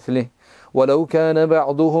يَأْتُونَ بِمِثْلِهِ وَلَوْ كَانَ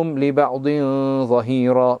بَعْضُهُمْ لِبَعْضٍ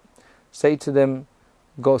ظَهِيرًا. Say to them,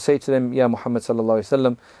 Ya Muhammad sallallahu alayhi wa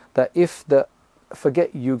sallam, that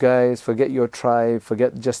forget you guys, forget your tribe,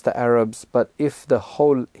 forget just the Arabs, but if the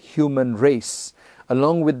whole human race,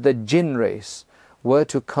 along with the jinn race, were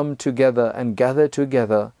to come together and gather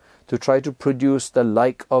together to try to produce the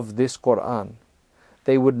like of this Quran,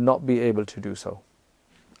 they would not be able to do so.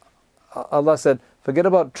 Allah said, forget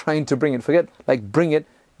about trying to bring it, bring it,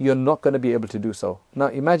 you're not going to be able to do so. Now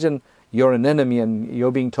imagine you're an enemy and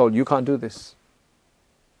you're being told you can't do this.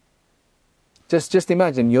 Just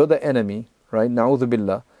imagine you're the enemy, right? Na'udhu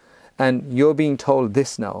billah. And you're being told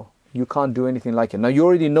this now. You can't do anything like it. Now you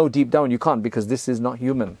already know deep down you can't, because this is not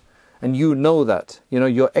human. And you know that.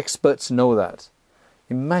 Your experts know that.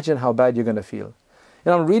 Imagine how bad you're going to feel.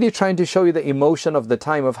 And I'm really trying to show you the emotion of the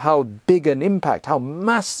time, of how big an impact, how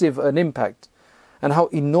massive an impact, and how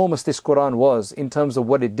enormous this Quran was in terms of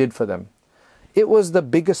what it did for them. It was the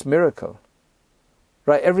biggest miracle.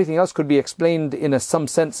 Right? Everything else could be explained in some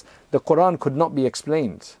sense. The Quran could not be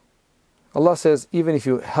explained. Allah says, even if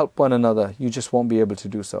you help one another, you just won't be able to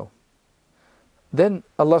do so. Then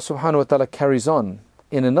Allah subhanahu wa ta'ala carries on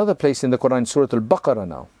in another place in the Quran, Surah Al-Baqarah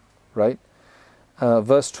now, right?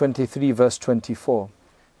 Verse 23, verse 24.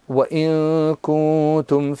 وَإِن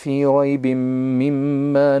كُنتُمْ فِي رَيْبٍ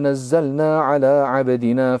مِّمَّا نَزَّلْنَا عَلَىٰ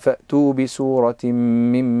عَبْدِنَا فَأْتُوا بِسُورَةٍ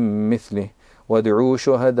مِّن مِّثْلِهِ وَادْعُوا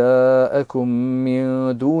شُهَدَاءَكُم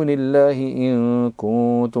مِّن دُونِ اللَّهِ إِن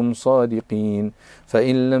كُنتُمْ صَادِقِينَ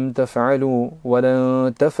فَإِن لَّمْ تَفْعَلُوا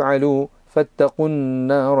وَلَن تَفْعَلُوا فَاتَّقُوا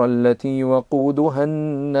النَّارَ الَّتِي وَقُودُهَا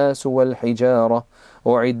النَّاسُ وَالْحِجَارَةُ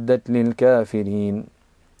أُعِدَّتْ لِلْكَافِرِينَ.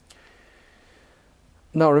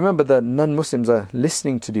 Now remember that non-Muslims are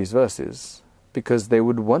listening to these verses because they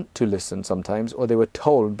would want to listen sometimes, or they were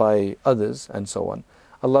told by others and so on.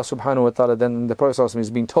 Allah subhanahu wa ta'ala, then the Prophet ﷺ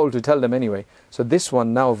is being told to tell them anyway. So this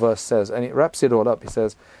one now verse says, and it wraps it all up, it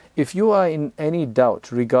says, if you are in any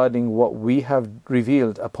doubt regarding what we have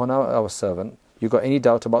revealed upon our servant, you got any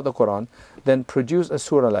doubt about the Quran, then produce a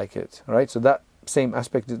surah like it. Right? So that same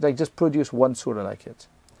aspect is like, just produce one surah like it.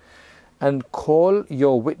 And call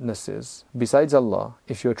your witnesses besides Allah,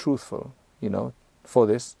 if you're truthful, for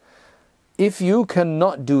this. If you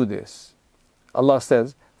cannot do this, Allah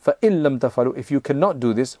says, فَإِن لَمْ تَفْعَلُوا, if you cannot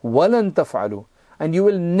do this, وَلَن تَفْعَلُوا, and you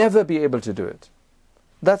will never be able to do it.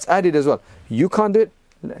 That's added as well. You can't do it,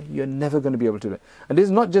 you're never going to be able to do it. And this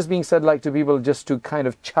is not just being said like to people just to kind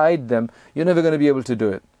of chide them, you're never going to be able to do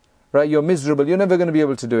it. Right? You're miserable, you're never going to be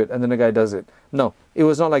able to do it, and then the guy does it. No, it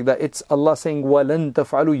was not like that. It's Allah saying, وَلَن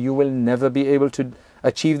تَفْعَلُوا, you will never be able to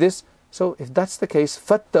achieve this. So if that's the case,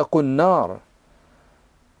 فَاتَّقُوا النَّارِ,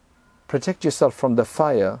 protect yourself from the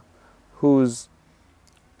fire whose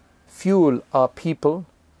fuel are people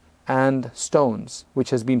and stones, which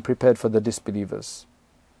has been prepared for the disbelievers.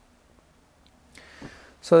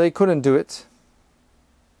 So they couldn't do it,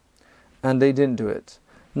 and they didn't do it.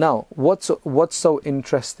 Now, what's so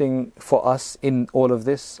interesting for us in all of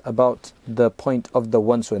this about the point of the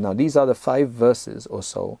one surah? Now, these are the 5 verses or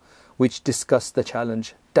so which discuss the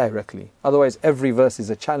challenge directly. Otherwise, every verse is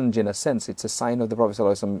a challenge in a sense. It's a sign of the Prophet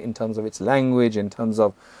ﷺ in terms of its language, in terms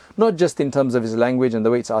of, not just in terms of his language and the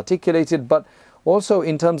way it's articulated, but also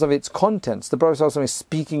in terms of its contents. The Prophet ﷺ is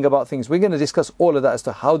speaking about things. We're going to discuss all of that as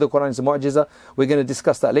to how the Quran is a mu'jiza. We're going to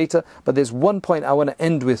discuss that later. But there's one point I want to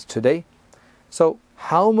end with today. So,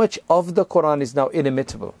 how much of the Quran is now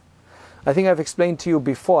inimitable? I think I've explained to you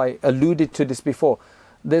before, I alluded to this before.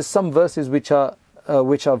 There's some verses which are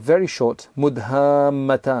very short.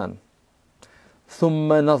 Mudhammatan,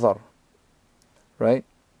 thumma nazar, right?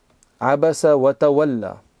 Abasa wa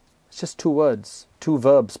tawalla. It's just 2 words, 2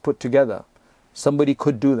 verbs put together. Somebody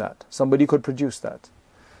could do that. Somebody could produce that.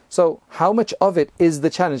 So how much of it is the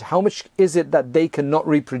challenge? How much is it that they cannot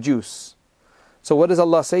reproduce? So what does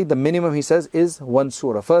Allah say? The minimum He says is 1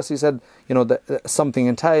 surah. First He said, something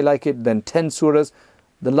entirely like it, then 10 surahs.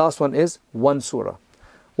 The last one is 1 surah.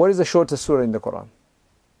 What is the shortest surah in the Quran?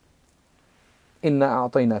 Inna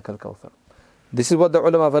a'tainaka al-kawthar. This is what the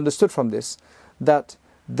ulama have understood from this, that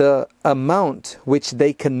the amount which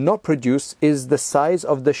they cannot produce is the size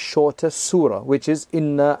of the shortest surah, which is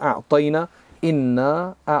Inna a'tainaka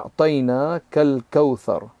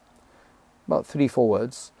al-kawthar. About 3-4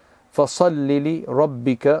 words. فَصَلِّ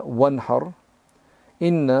لِرَبِّكَ وَانْحَرْ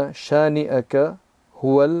إِنَّ شَانِئَكَ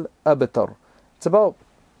هُوَ الْأَبْتَرُ. It's about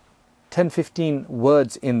 10-15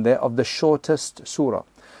 words in there of the shortest surah.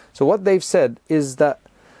 So what they've said is that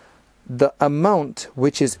the amount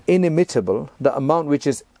which is inimitable, the amount which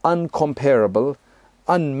is uncomparable,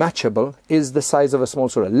 unmatchable, is the size of a small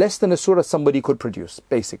surah. Less than a surah somebody could produce,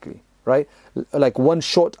 basically. Right? Like 1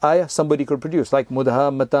 short ayah somebody could produce, like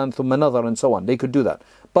Mudhammatan, thumma nazar, and so on. They could do that.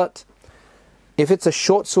 But if it's a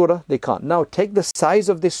short surah, they can't. Now take the size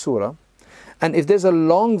of this surah, and if there's a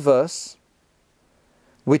long verse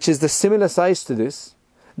which is the similar size to this,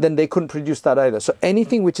 then they couldn't produce that either. So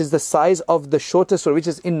anything which is the size of the shortest surah, which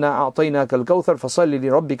is Inna a'tainaka al-kawthar fasalli li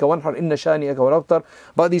rabbika wanhar inna shani'aka wal abtar,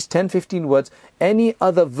 about these 10-15 words, any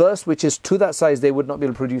other verse which is to that size, they would not be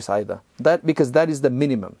able to produce either. Because that is the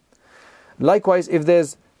minimum. Likewise, if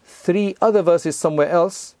there's 3 other verses somewhere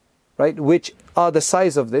else, right, which are the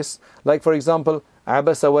size of this, like for example,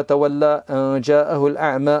 عَبَسَ وَتَوَلَّى جَاءَهُ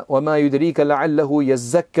الْأَعْمَى وَمَا يُدْرِيكَ لَعَلَّهُ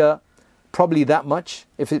يَزَّكَّى, probably that much,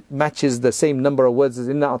 if it matches the same number of words as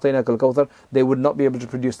Inna a'tainaka al-kawthar, they would not be able to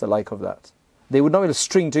produce the like of that. They would not be able to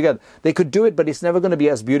string together. They could do it, but it's never going to be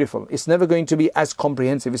as beautiful. It's never going to be as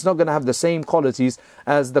comprehensive. It's not going to have the same qualities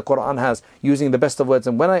as the Quran has, using the best of words.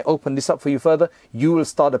 And when I open this up for you further, you will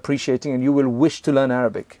start appreciating and you will wish to learn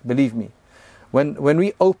Arabic. Believe me. When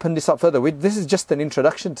we open this up further, this is just an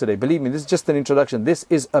introduction today. Believe me, this is just an introduction. This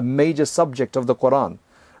is a major subject of the Quran,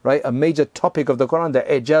 right? A major topic of the Quran, the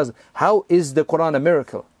ijaz. How is the Quran a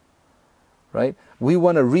miracle? Right? We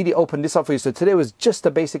want to really open this up for you. So today was just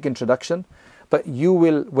a basic introduction. But you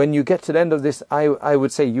will, when you get to the end of this, I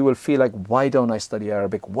would say you will feel like, why don't I study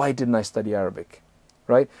Arabic? Why didn't I study Arabic?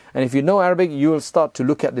 Right? And if you know Arabic, you will start to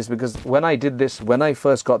look at this, because when I did this, when I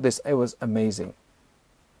first got this, it was amazing.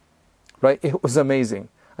 Right? It was amazing.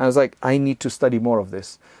 And I was like, I need to study more of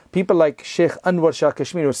this. People like Sheikh Anwar Shah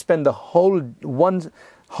Kashmiri will spend the one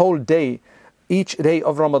whole day, each day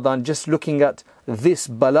of Ramadan, just looking at this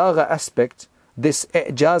balagha aspect, this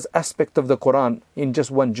i'jaz aspect of the Quran in just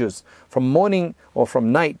 1 juz. From morning or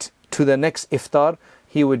from night to the next iftar,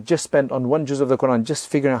 he would just spend on 1 juz of the Quran just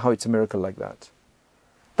figuring out how it's a miracle like that.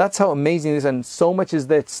 That's how amazing it is, and so much is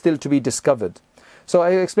there still to be discovered. So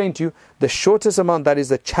I explained to you, the shortest amount, that is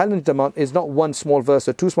the challenged amount, is not 1 small verse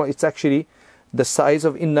or 2 small, it's actually the size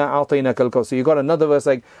of Inna a'tainaka al-kawthar. So you got another verse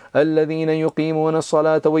like الَّذِينَ يُقِيمُونَ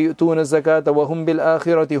الصَّلَاةَ وَيُؤْتُونَ الزَّكَاةَ وَهُمْ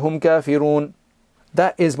بِالْآخِرَةِ هُمْ كَافِرُونَ.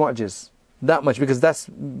 That is mu'jiz. That much, because that's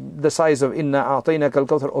the size of Inna a'tainaka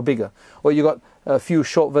al-kawthar or bigger. Or you got a few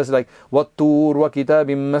short verses like وَالطُّورِ وَكِتَابٍ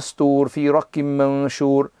مَسْطُورٍ فِي رَقٍّ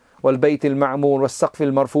مَنْشُورٍ وَالْبَيْتِ الْمَعْمُورِ وَالسَّقْفِ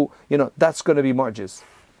الْمَرْفُوعِ. That's going to be mu'jiz.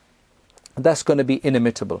 That's going to be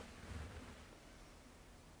inimitable.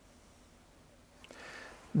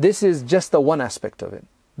 This is just the one aspect of it.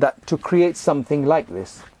 That to create something like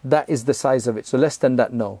this, that is the size of it. So less than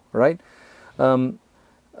that, no, right?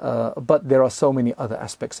 But there are so many other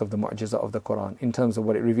aspects of the mu'jiza of the Quran in terms of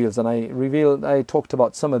what it reveals. And I talked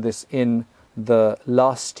about some of this in the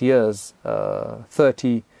last year's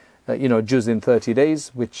 30 juz in 30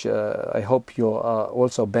 days, which I hope you are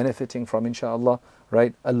also benefiting from, inshallah,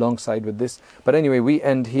 right, alongside with this. But anyway, we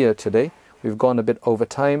end here today. We've gone a bit over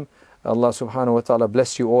time. Allah subhanahu wa ta'ala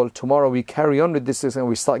bless you all. Tomorrow we carry on with this and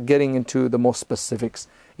we start getting into the more specifics,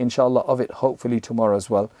 inshallah, of it, hopefully tomorrow as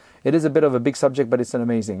well. It is a bit of a big subject, but it's an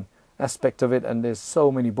amazing aspect of it, and there's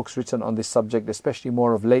so many books written on this subject, especially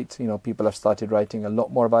more of late. People have started writing a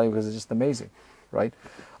lot more about it because it's just amazing, right?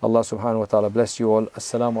 Allah subhanahu wa ta'ala bless you all.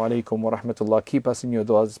 Assalamu alaikum wa rahmatullah. Keep us in your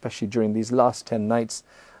du'as, especially during these last 10 nights.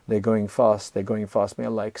 They're going fast. May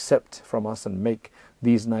Allah accept from us and make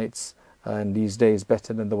these nights and these days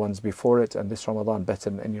better than the ones before it, and this Ramadan better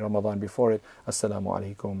than any Ramadan before it. Assalamu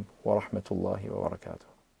alaikum wa rahmatullahi wa barakatuh.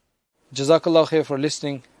 Jazakallah khair for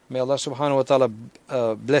listening. May Allah subhanahu wa ta'ala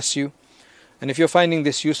bless you. And if you're finding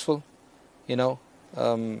this useful,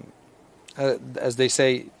 as they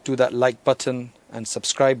say, do that like button and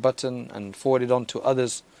subscribe button and forward it on to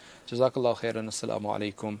others. Jazakallah khairan. Assalamu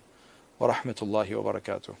alaikum wa rahmatullahi wa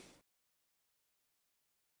barakatuh.